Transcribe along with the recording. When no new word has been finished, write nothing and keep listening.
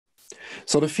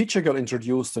So the feature got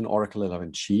introduced in Oracle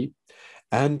 11g,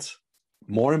 and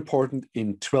more important,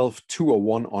 in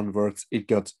 12.201 onwards, it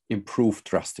got improved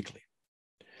drastically.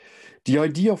 The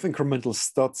idea of incremental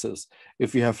stats is,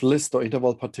 if we have list or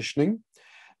interval partitioning,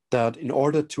 that in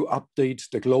order to update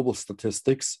the global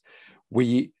statistics,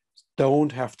 we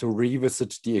don't have to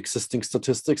revisit the existing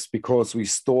statistics because we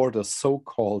store the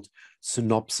so-called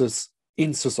synopsis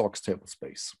in sysocs table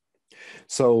space.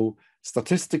 So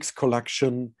statistics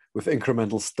collection with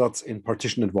incremental stats in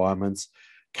partition environments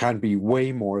can be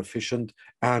way more efficient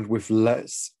and with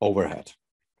less overhead.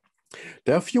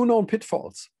 There are a few known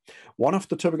pitfalls. One of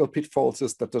the typical pitfalls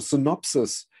is that the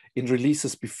synopsis in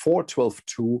releases before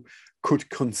 12.2 could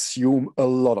consume a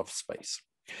lot of space.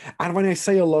 And when I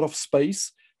say a lot of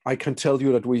space, I can tell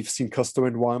you that we've seen custom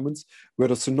environments where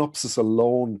the synopsis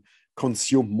alone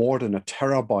consumed more than 1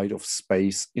 terabyte of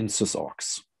space in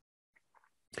sysocs.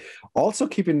 Also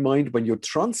keep in mind, when you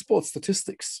transport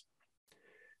statistics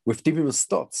with DBMS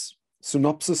stats,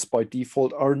 synopsis by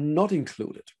default are not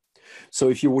included. So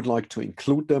if you would like to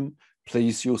include them,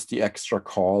 please use the extra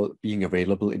call being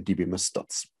available in DBMS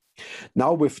stats.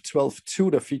 Now with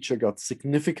 12.2, the feature got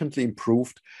significantly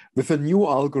improved with a new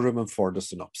algorithm for the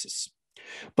synopsis.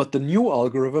 But the new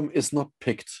algorithm is not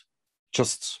picked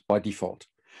just by default.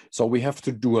 So we have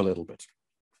to do a little bit.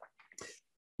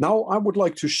 Now I would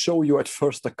like to show you at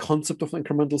first the concept of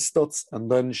incremental stats and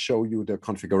then show you the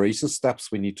configuration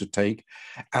steps we need to take.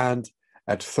 And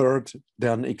at third,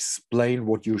 then explain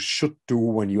what you should do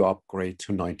when you upgrade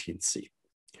to 19C.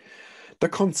 The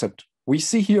concept, we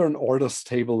see here an orders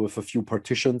table with a few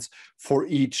partitions for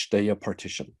each data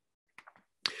partition.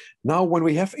 Now, when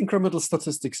we have incremental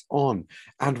statistics on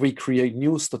and we create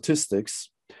new statistics,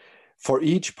 for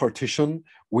each partition,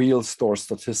 we'll store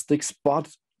statistics, but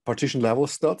partition level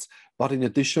stats. But in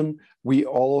addition, we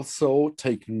also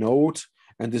take note,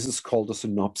 and this is called a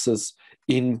synopsis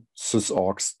in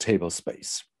sysocs table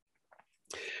space.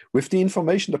 With the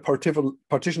information, the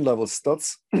partition level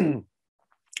stats,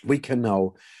 we can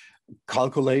now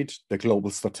calculate the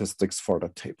global statistics for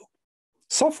that table.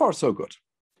 So far, so good.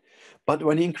 But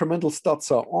when the incremental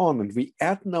stats are on and we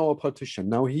add now a partition,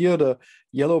 now here the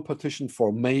yellow partition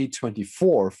for May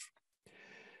 24th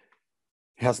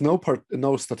has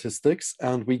no statistics,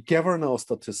 and we gather now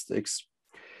statistics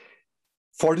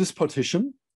for this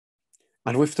partition,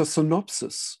 and with the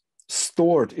synopsis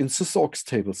stored in sysocs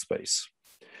table space,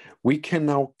 we can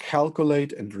now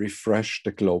calculate and refresh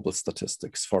the global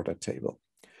statistics for that table.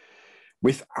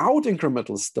 Without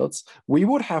incremental stats, we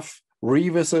would have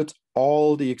revisit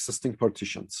all the existing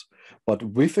partitions. But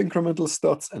with incremental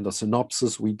stats and the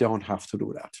synopsis, we don't have to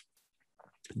do that.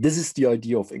 This is the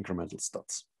idea of incremental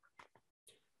stats.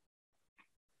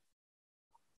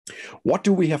 What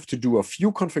do we have to do? A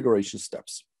few configuration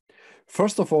steps.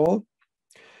 First of all,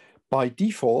 by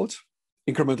default,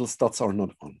 incremental stats are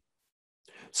not on.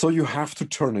 So you have to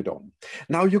turn it on.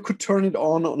 Now you could turn it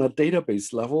on a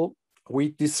database level.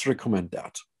 We disrecommend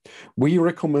that. We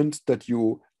recommend that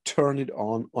you turn it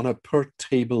on a per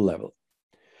table level.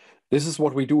 This is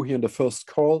what we do here in the first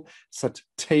call, set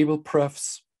table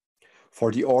prefs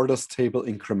for the orders table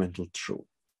incremental true.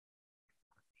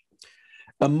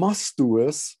 A must do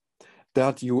is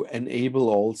that you enable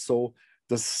also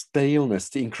the staleness,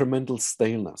 the incremental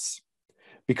staleness.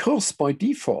 Because by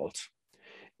default,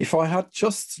 if I had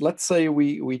just, let's say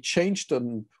we changed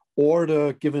an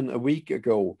order given a week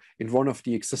ago in one of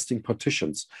the existing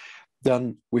partitions,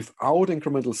 then without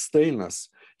incremental staleness,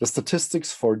 the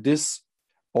statistics for this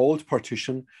old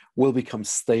partition will become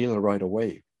stale right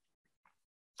away.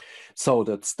 So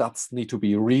that stats need to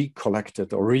be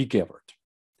recollected or regathered.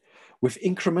 With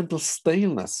incremental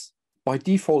staleness, by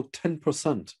default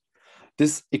 10%,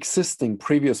 this existing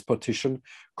previous partition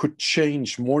could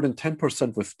change more than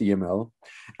 10% with DML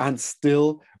and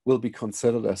still will be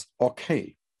considered as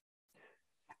okay.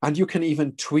 And you can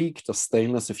even tweak the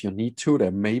staleness if you need to.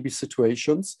 There may be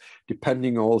situations,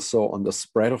 depending also on the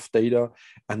spread of data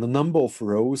and the number of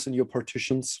rows in your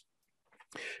partitions.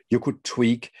 You could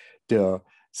tweak the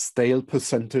stale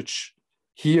percentage.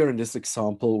 Here in this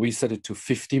example, we set it to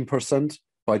 15%.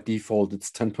 By default, it's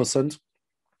 10%.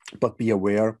 But be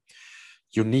aware,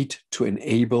 you need to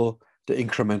enable the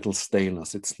incremental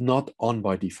staleness. It's not on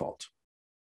by default.